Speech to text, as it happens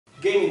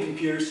gaming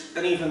computers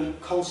and even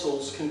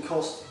consoles can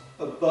cost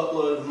a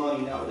buttload of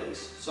money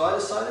nowadays. So I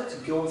decided to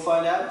go and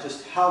find out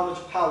just how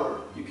much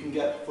power you can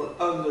get for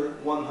under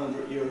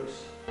 100 euros.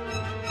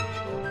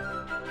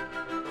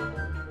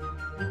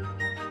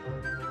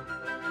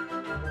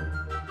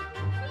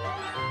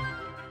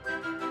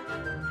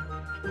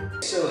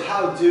 So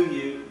how do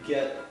you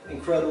get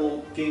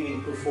incredible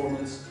gaming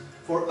performance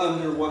for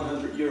under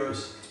 100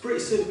 euros? It's pretty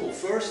simple.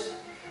 First,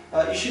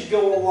 you should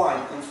go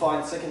online and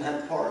find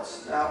second-hand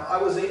parts. Now, I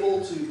was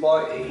able to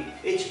buy a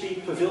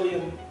HP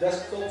Pavillion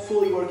desktop,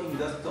 fully working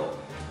desktop,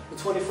 for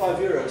 25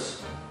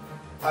 euros.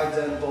 I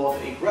then bought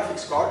a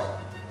graphics card,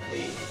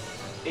 a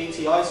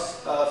ATI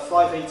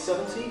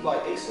 5870 by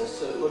Asus,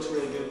 so it looks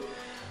really good.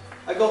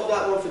 I got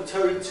that one for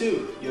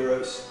 32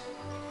 euros.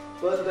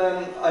 But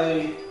then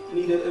I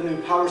needed a new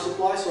power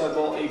supply, so I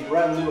bought a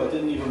brand new, I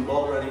didn't even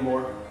bother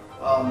anymore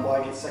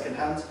buying it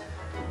second-hand.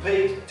 I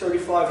paid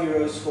 35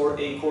 euros for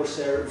a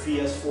Corsair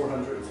VS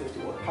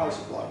 450 watt power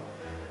supply,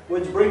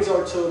 which brings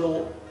our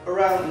total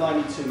around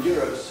 92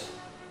 euros.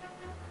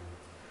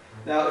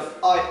 Now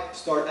if I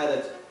start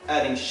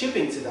adding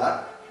shipping to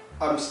that,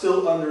 I'm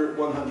still under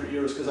 100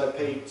 euros because I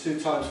paid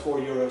 2 times 4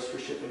 euros for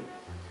shipping.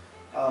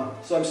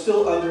 So I'm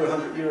still under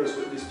 100 euros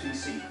with this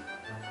PC.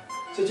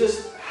 So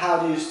just how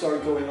do you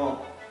start going on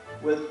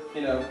with,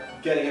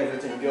 getting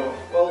everything going?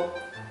 Well,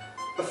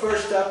 the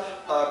first step,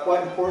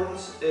 quite important,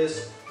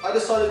 is I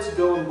decided to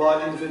go and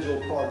buy individual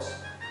parts,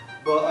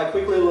 but I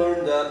quickly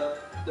learned that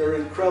they're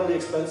incredibly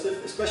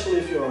expensive, especially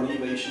if you're on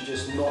eBay. You should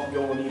just not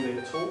go on eBay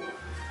at all,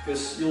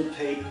 because you'll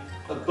pay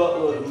a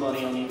buttload of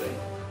money on eBay.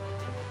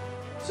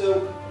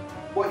 So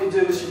what you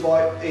do is you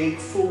buy a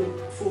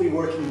fully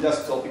working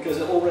desktop, because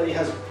it already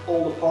has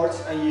all the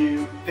parts, and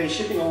you pay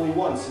shipping only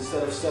once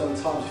instead of 7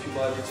 times if you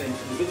buy everything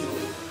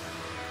individually.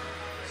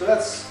 So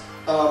that's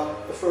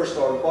the first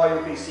start, buy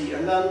your PC,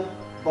 and then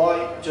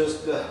buy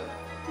just the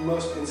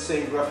most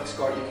insane graphics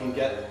card you can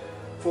get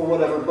for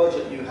whatever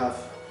budget you have.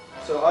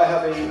 So I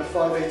have a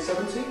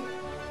 5870.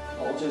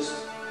 I'll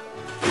just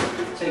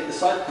take the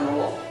side panel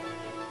off,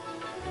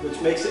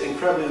 which makes it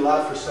incredibly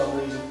loud for some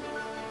reason.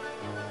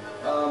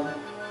 So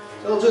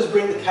I'll just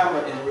bring the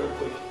camera in real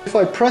quick. If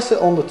I press it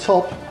on the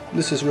top,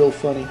 this is real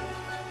funny.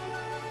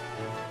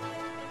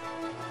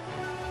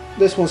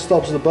 This one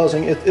stops the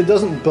buzzing. It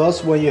doesn't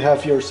buzz when you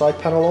have your side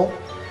panel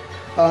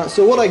on.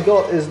 So what I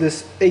got is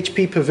this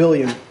HP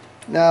Pavillion.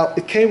 Now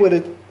it came with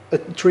a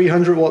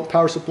 300 watt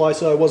power supply,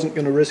 so I wasn't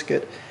going to risk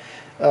it,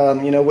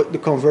 with the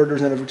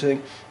converters and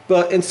everything.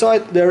 But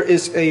inside there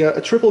is a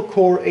triple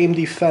core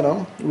AMD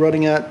Phenom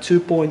running at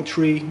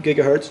 2.3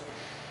 gigahertz.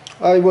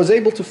 I was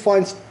able to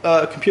find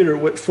a computer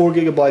with 4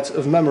 gigabytes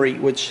of memory,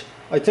 which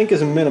I think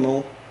is a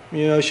minimal.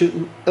 You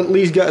should at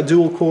least get a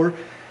dual core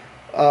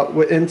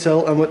with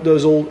Intel, and with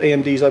those old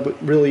AMDs I would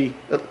really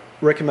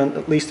recommend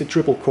at least a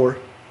triple core.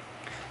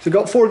 So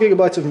got 4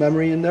 gigabytes of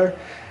memory in there,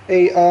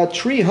 a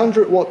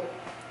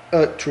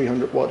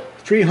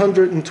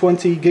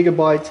 320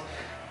 gigabyte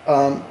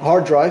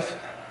hard drive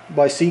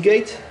by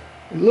Seagate.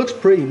 It looks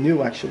pretty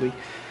new actually.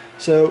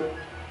 So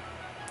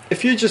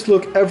if you just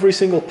look, every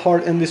single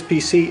part in this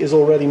PC is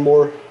already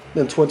more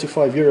than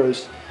 25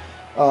 euros.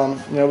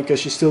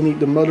 Because you still need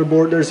the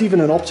motherboard. There's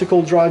even an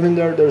optical drive in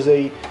there. There's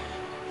a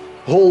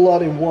whole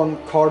lot in one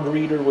card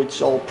reader,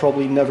 which I'll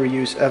probably never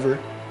use ever.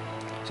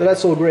 So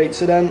that's all great.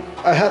 So then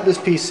I had this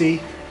PC,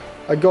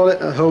 I got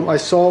it at home. I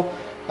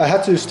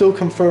had to still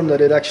confirm that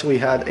it actually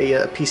had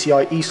a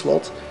PCIe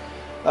slot.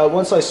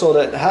 Once I saw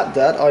that it had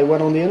that, I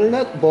went on the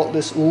internet, bought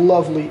this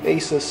lovely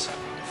Asus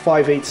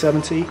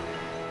 5870.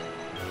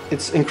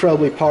 It's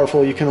incredibly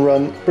powerful. You can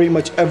run pretty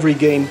much every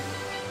game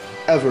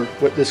ever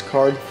with this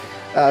card.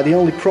 The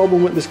only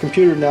problem with this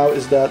computer now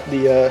is that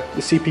the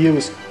CPU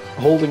is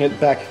holding it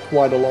back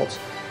quite a lot.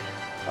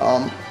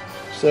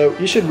 So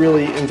you should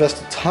really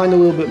invest a tiny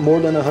little bit more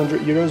than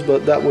 100 euros,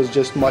 but that was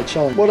just my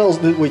challenge. What else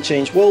did we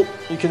change? Well,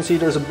 you can see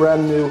there's a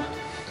brand new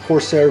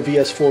Corsair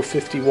VS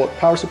 450 watt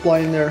power supply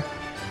in there,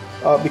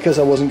 because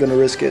I wasn't going to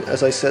risk it,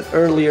 as I said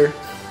earlier,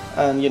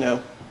 and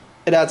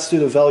it adds to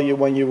the value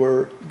when you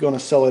were going to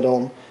sell it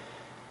on,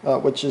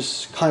 which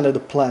is kind of the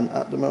plan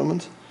at the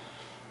moment.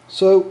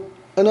 So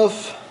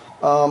enough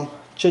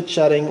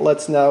chit-chatting,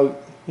 let's now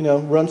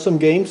run some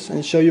games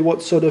and show you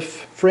what sort of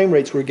frame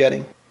rates we're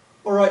getting.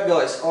 Alright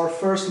guys, our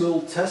first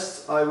little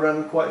test. I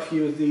ran quite a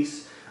few of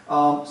these.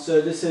 So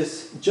this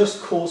is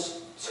Just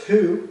Cause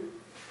 2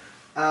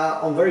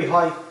 on very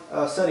high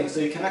settings,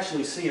 so you can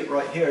actually see it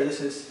right here.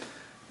 This is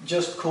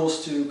Just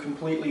Cause 2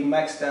 completely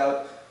maxed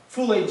out,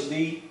 full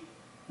HD,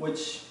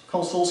 which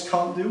consoles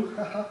can't do.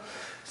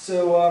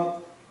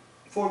 So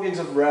 4 gigs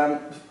of RAM,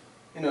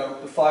 the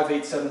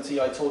 5870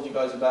 I told you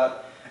guys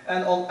about,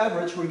 and on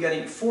average we're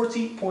getting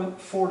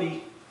 40.40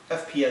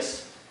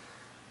 FPS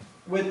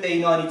with a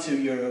 92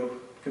 euro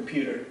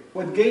computer.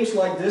 With games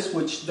like this,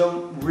 which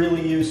don't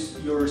really use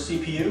your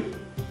CPU,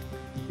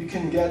 you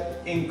can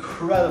get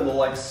incredible,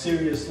 like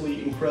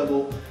seriously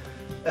incredible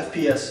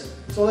FPS.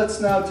 So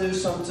let's now do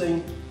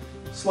something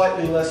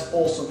slightly less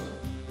awesome.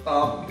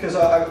 because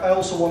I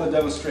also want to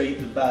demonstrate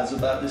the bads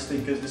about this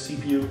thing, because the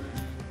CPU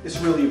is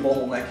really a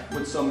bottleneck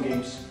with some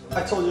games.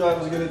 I told you I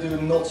was going to do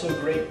a not so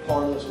great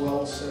part as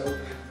well, so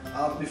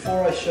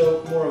before I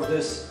show more of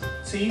this,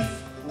 Thief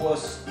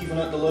was, even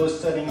at the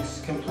lowest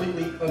settings,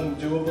 completely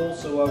undoable,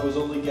 so I was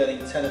only getting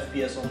 10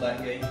 FPS on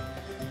that game.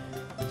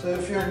 So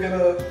if you're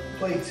gonna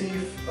play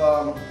Thief,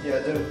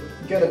 yeah,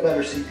 get a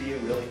better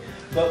CPU really.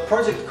 But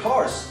Project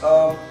Cars,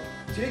 to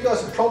you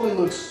guys it probably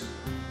looks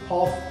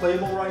half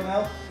playable right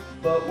now,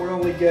 but we're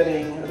only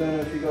getting, I don't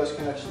know if you guys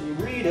can actually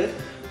read it,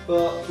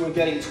 but we're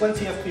getting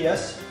 20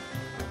 FPS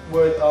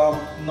with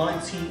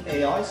 19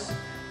 AIs.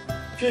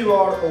 If you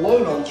are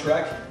alone on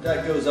track,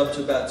 that goes up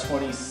to about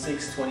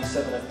 26,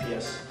 27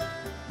 FPS.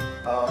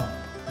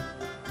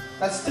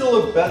 That still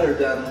look better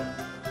than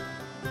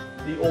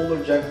the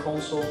older gen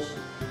consoles.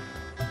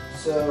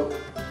 So,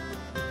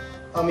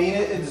 I mean,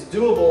 it's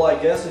doable,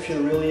 I guess, if you're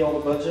really on a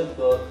budget,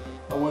 but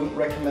I wouldn't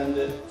recommend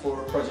it for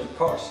Project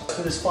Cars.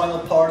 For this final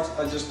part,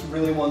 I just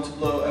really want to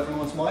blow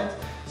everyone's mind.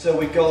 So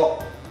we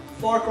got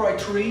Far Cry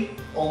 3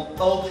 on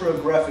ultra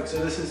graphics.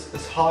 So this is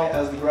as high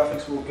as the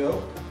graphics will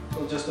go.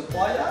 So just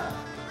apply that.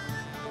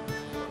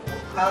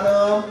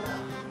 And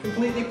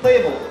completely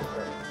playable,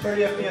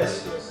 30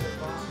 FPS.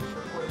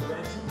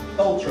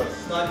 Ultra,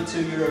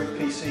 €92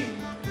 PC.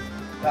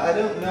 Now, I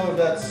don't know if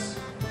that's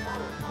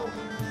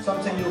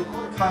something you'll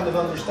kind of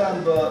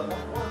understand, but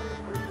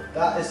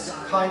that is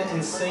kind of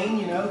insane,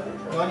 you know?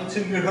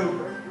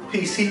 €92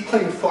 PC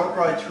playing Far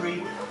Cry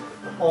 3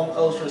 on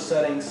ultra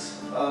settings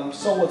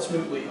somewhat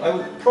smoothly. I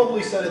would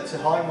probably set it to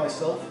high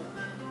myself,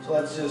 so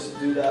let's just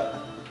do that.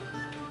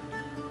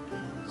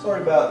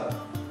 Sorry about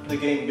the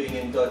game being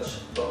in Dutch,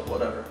 but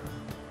whatever.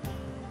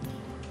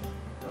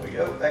 There we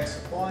go, X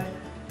apply.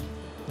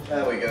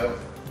 There we go.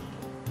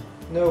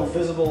 No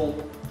visible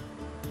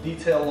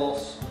detail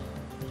loss,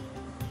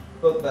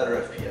 but better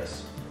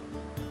FPS.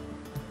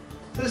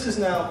 This is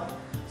now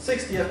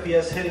 60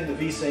 FPS hitting the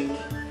VSync,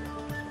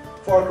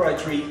 Far Cry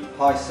 3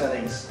 high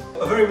settings.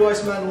 A very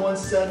wise man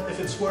once said, if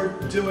it's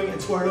worth doing,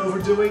 it's worth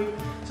overdoing.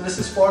 So this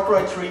is Far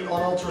Cry 3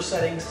 on ultra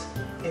settings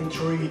in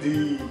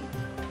 3D.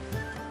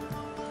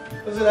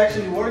 Does it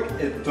actually work?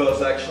 It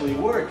does actually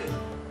work.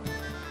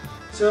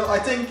 So I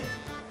think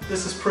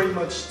this is pretty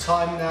much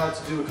time now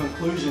to do a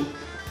conclusion.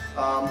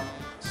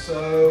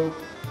 So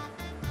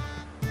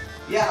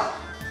yeah,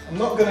 I'm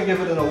not going to give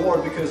it an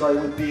award because I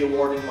would be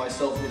awarding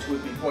myself, which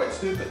would be quite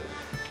stupid.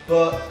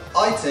 But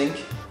I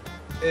think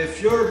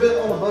if you're a bit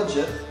on a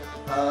budget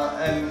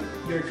and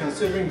you're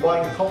considering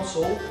buying a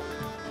console,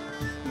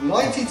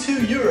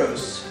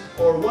 €92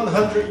 or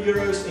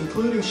 €100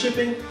 including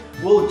shipping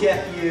will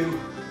get you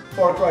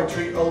Far Cry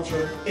 3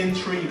 Ultra in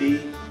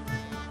 3D,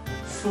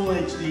 Full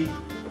HD.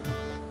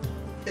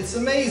 It's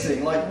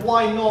amazing, like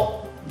why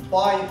not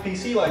buy a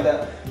PC like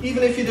that?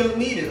 Even if you don't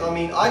need it. I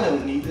mean, I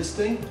don't need this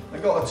thing. I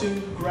got a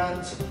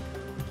 $2,000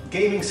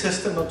 gaming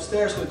system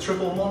upstairs with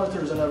triple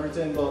monitors and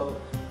everything, but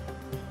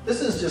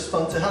this is just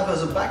fun to have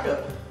as a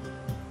backup.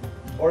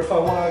 Or if I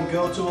want to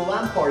go to a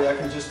LAN party, I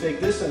can just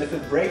take this, and if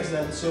it breaks,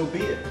 then so be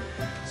it.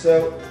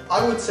 So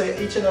I would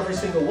say each and every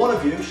single one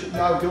of you should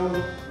now go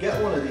and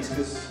get one of these,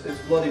 because it's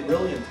bloody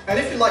brilliant. And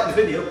if you like the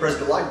video, press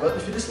the like button.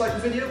 If you dislike the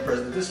video, press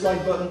the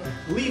dislike button.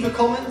 Leave a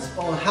comment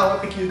on how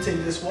epic you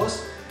think this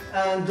was.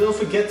 And don't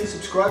forget to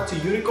subscribe to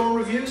Unicorn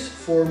Reviews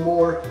for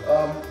more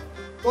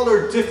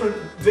rather different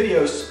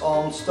videos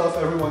on stuff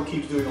everyone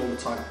keeps doing all the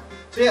time.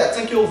 So yeah,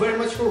 thank you all very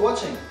much for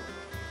watching.